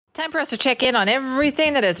Time for us to check in on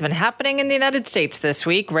everything that has been happening in the United States this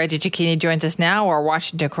week. Reggie Cecchini joins us now, our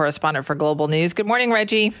Washington correspondent for Global News. Good morning,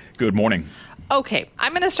 Reggie. Good morning. Okay,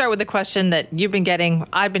 I'm going to start with the question that you've been getting,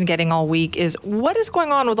 I've been getting all week, is what is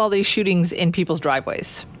going on with all these shootings in people's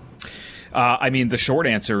driveways? The short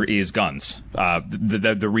answer is guns.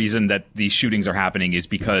 The reason that these shootings are happening is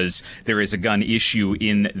because there is a gun issue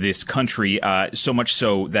in this country, so much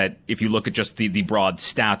so that if you look at just the broad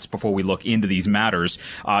stats before we look into these matters,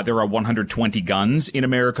 there are 120 guns in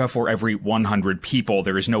America for every 100 people.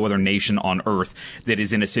 There is no other nation on earth that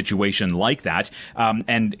is in a situation like that,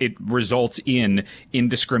 and it results in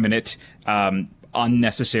indiscriminate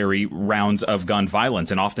unnecessary rounds of gun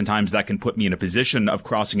violence. And oftentimes that can put me in a position of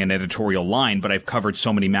crossing an editorial line. But I've covered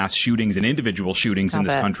so many mass shootings and individual shootings in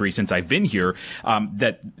this country since I've been here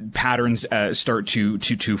that patterns start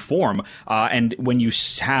to form. And when you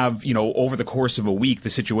have, over the course of a week, the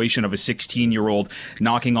situation of a 16-year-old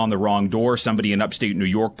knocking on the wrong door, somebody in upstate New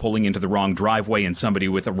York pulling into the wrong driveway, and somebody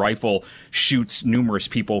with a rifle shoots numerous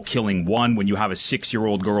people, killing one, when you have a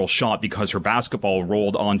 6-year-old girl shot because her basketball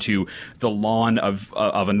rolled onto the lawn of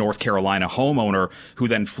a North Carolina homeowner who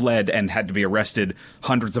then fled and had to be arrested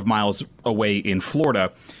hundreds of miles away in Florida.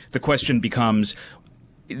 The question becomes,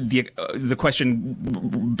 the question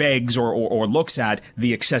begs or looks at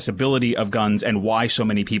the accessibility of guns and why so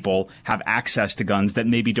many people have access to guns that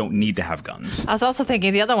maybe don't need to have guns. I was also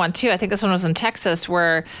thinking the other one too. I think this one was in Texas,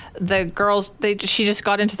 where the girls, she just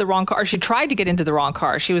got into the wrong car. She tried to get into the wrong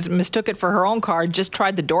car. She mistook it for her own car, just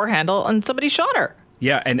tried the door handle, and somebody shot her.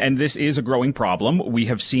 Yeah, and this is a growing problem. We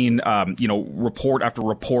have seen, report after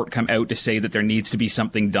report come out to say that there needs to be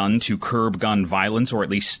something done to curb gun violence, or at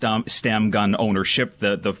least stem gun ownership.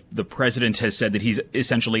 The president has said that he's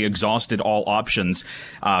essentially exhausted all options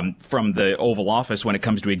from the Oval Office when it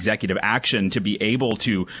comes to executive action to be able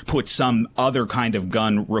to put some other kind of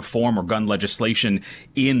gun reform or gun legislation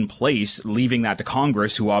in place, leaving that to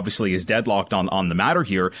Congress, who obviously is deadlocked on the matter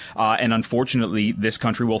here. And unfortunately, this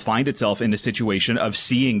country will find itself in a situation of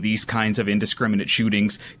seeing these kinds of indiscriminate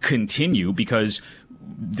shootings continue because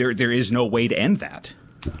there is no way to end that.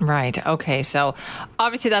 Right. Okay. So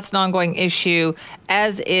obviously that's an ongoing issue,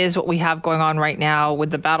 as is what we have going on right now with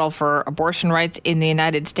the battle for abortion rights in the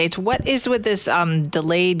United States. What is with this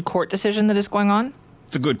delayed court decision that is going on?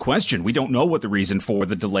 It's a good question. We don't know what the reason for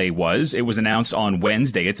the delay was. It was announced on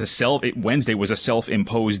Wednesday. Wednesday was a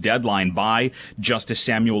self-imposed deadline by Justice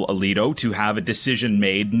Samuel Alito to have a decision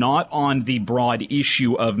made, not on the broad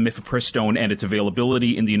issue of mifepristone and its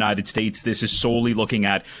availability in the United States. This is solely looking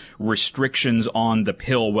at restrictions on the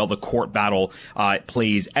pill while the court battle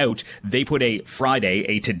plays out. They put a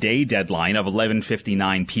today deadline of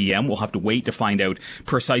 11:59 p.m. We'll have to wait to find out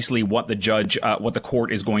precisely what the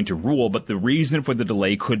court is going to rule. But the reason for the delay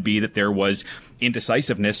could be that there was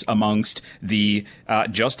indecisiveness amongst the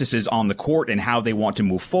justices on the court and how they want to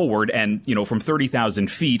move forward. And, from 30,000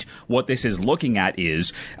 feet, what this is looking at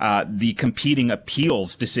is the competing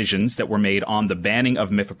appeals decisions that were made on the banning of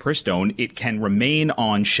mifepristone. It can remain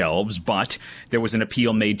on shelves, but there was an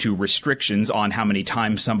appeal made to restrictions on how many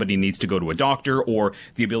times somebody needs to go to a doctor or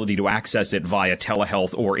the ability to access it via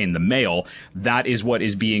telehealth or in the mail. That is what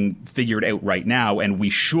is being figured out right now, and we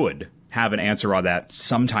should have an answer on that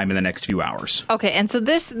sometime in the next few hours. Okay, and so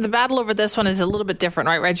the battle over this one is a little bit different,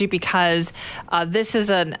 right, Reggie? Because this is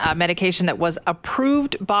a medication that was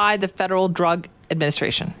approved by the Federal Drug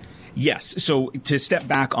Administration. Yes. So to step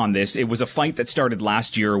back on this, it was a fight that started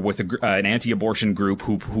last year with an anti-abortion group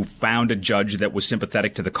who found a judge that was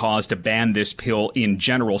sympathetic to the cause to ban this pill in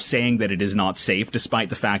general, saying that it is not safe, despite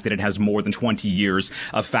the fact that it has more than 20 years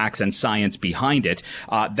of facts and science behind it.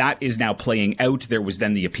 That is now playing out. There was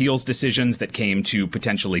then the appeals decisions that came to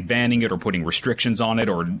potentially banning it or putting restrictions on it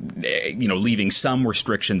or, leaving some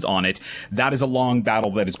restrictions on it. That is a long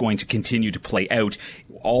battle that is going to continue to play out.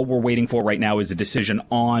 All we're waiting for right now is a decision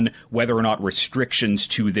on whether or not restrictions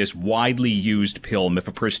to this widely used pill,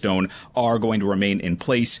 mifepristone, are going to remain in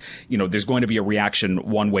place. There's going to be a reaction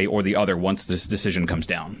one way or the other once this decision comes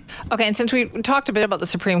down. Okay, and since we talked a bit about the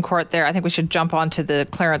Supreme Court there, I think we should jump on to the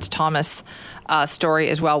Clarence Thomas story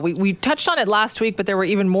as well. We touched on it last week, but there were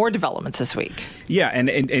even more developments this week. Yeah,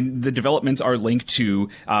 and the developments are linked to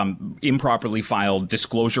improperly filed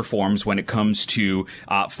disclosure forms when it comes to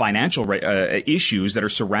financial issues that are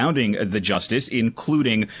surrounding the justice,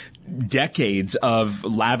 including decades of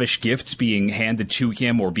lavish gifts being handed to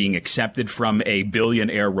him or being accepted from a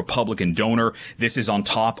billionaire Republican donor. This is on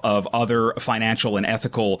top of other financial and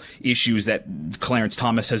ethical issues that Clarence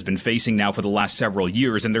Thomas has been facing now for the last several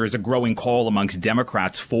years. And there is a growing call amongst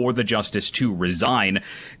Democrats for the justice to resign.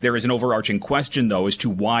 There is an overarching question, though, as to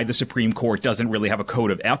why the Supreme Court doesn't really have a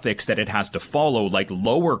code of ethics that it has to follow like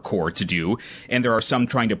lower courts do. And there are some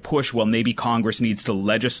trying to push, well, maybe Congress needs to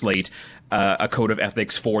legislate a code of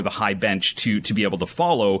ethics for the high bench to be able to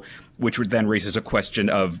follow, which would then raises a question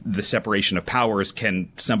of the separation of powers. Can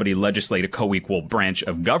somebody legislate a co-equal branch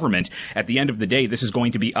of government? At the end of the day, this is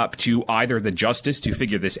going to be up to either the justice to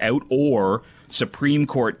figure this out or Supreme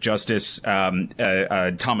Court Justice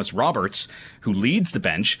Thomas Roberts, who leads the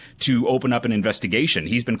bench, to open up an investigation.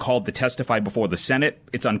 He's been called to testify before the Senate.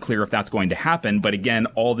 It's unclear if that's going to happen. But again,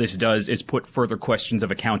 all this does is put further questions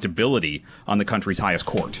of accountability on the country's highest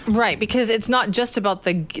court. Right, because it's not just about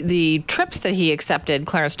the trips that he accepted,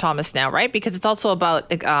 Clarence Thomas, now, right? Because it's also about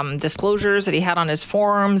disclosures that he had on his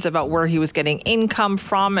forums about where he was getting income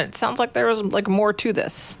from. It sounds like there was like more to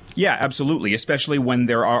this. Yeah, absolutely, especially when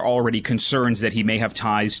there are already concerns that he may have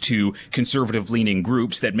ties to conservative-leaning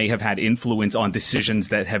groups that may have had influence on decisions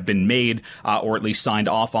that have been made or at least signed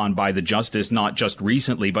off on by the justice, not just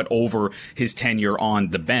recently, but over his tenure on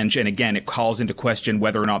the bench. And again, it calls into question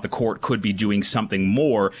whether or not the court could be doing something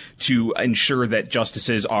more to ensure that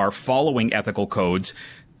justices are following ethical codes.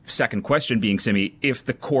 Second question being, Simi, if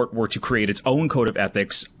the court were to create its own code of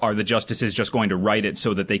ethics, are the justices just going to write it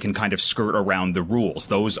so that they can kind of skirt around the rules?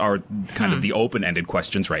 Those are kind of the open-ended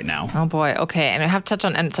questions right now. Oh, boy. Okay. And I have to touch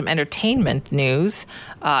on some entertainment news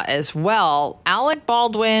as well. Alec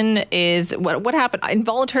Baldwin is, what happened?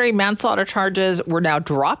 Involuntary manslaughter charges were now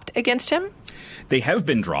dropped against him? They have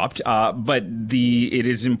been dropped, but it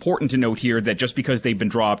is important to note here that just because they've been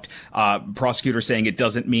dropped, prosecutors saying it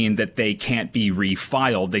doesn't mean that they can't be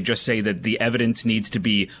refiled. They just say that the evidence needs to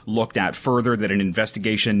be looked at further, that an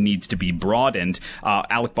investigation needs to be broadened.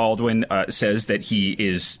 Alec Baldwin says that he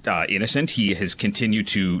is innocent. He has continued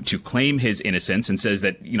to claim his innocence and says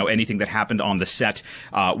that, you know, anything that happened on the set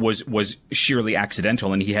was sheerly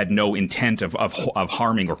accidental, and he had no intent of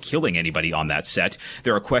harming or killing anybody on that set.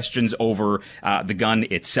 There are questions over the gun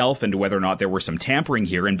itself and whether or not there were some tampering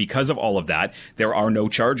here. And because of all of that, there are no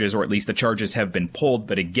charges, or at least the charges have been pulled.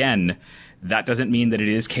 But again, that doesn't mean that it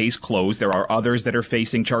is case closed. There are others that are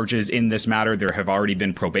facing charges in this matter. There have already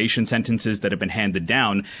been probation sentences that have been handed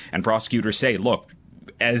down. And prosecutors say, look,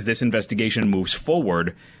 as this investigation moves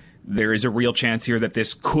forward, there is a real chance here that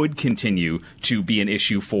this could continue to be an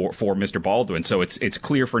issue for Mr. Baldwin. So it's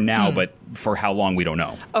clear for now, but for how long, we don't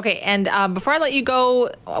know. Okay, and before I let you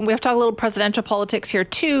go, we have to talk a little presidential politics here,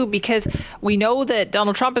 too, because we know that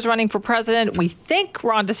Donald Trump is running for president. We think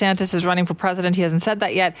Ron DeSantis is running for president. He hasn't said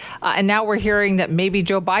that yet. And now we're hearing that maybe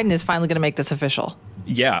Joe Biden is finally going to make this official.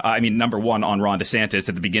 Yeah, I mean, number one, on Ron DeSantis,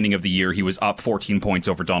 at the beginning of the year, he was up 14 points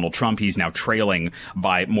over Donald Trump. He's now trailing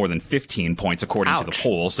by more than 15 points, according to the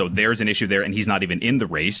polls. So there's an issue there, and he's not even in the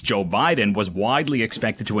race. Joe Biden was widely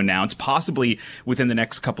expected to announce, possibly within the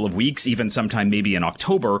next couple of weeks, even sometime maybe in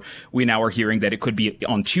October. We now are hearing that it could be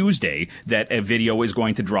on Tuesday that a video is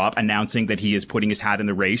going to drop announcing that he is putting his hat in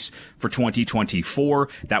the race for 2024.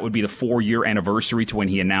 That would be the 4-year anniversary to when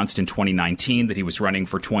he announced in 2019 that he was running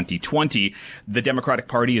for 2020. The Democratic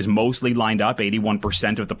Party is mostly lined up.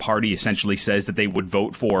 81% of the party essentially says that they would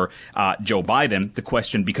vote for Joe Biden. The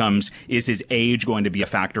question becomes, is his age going to be a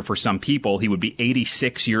factor for some people? He would be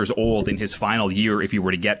 86 years old in his final year if he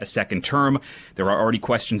were to get a second term. There are already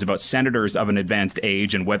questions about senators of an advanced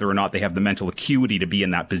age and whether or not they have the mental acuity to be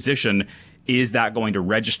in that position. Is that going to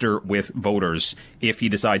register with voters if he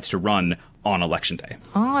decides to run on Election Day?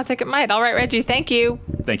 Oh, I think it might. All right, Reggie, thank you.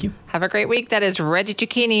 Thank you. Have a great week. That is Reggie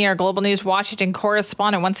Cecchini, our Global News Washington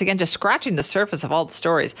correspondent, once again just scratching the surface of all the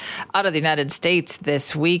stories out of the United States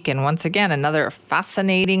this week. And once again, another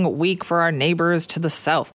fascinating week for our neighbors to the south.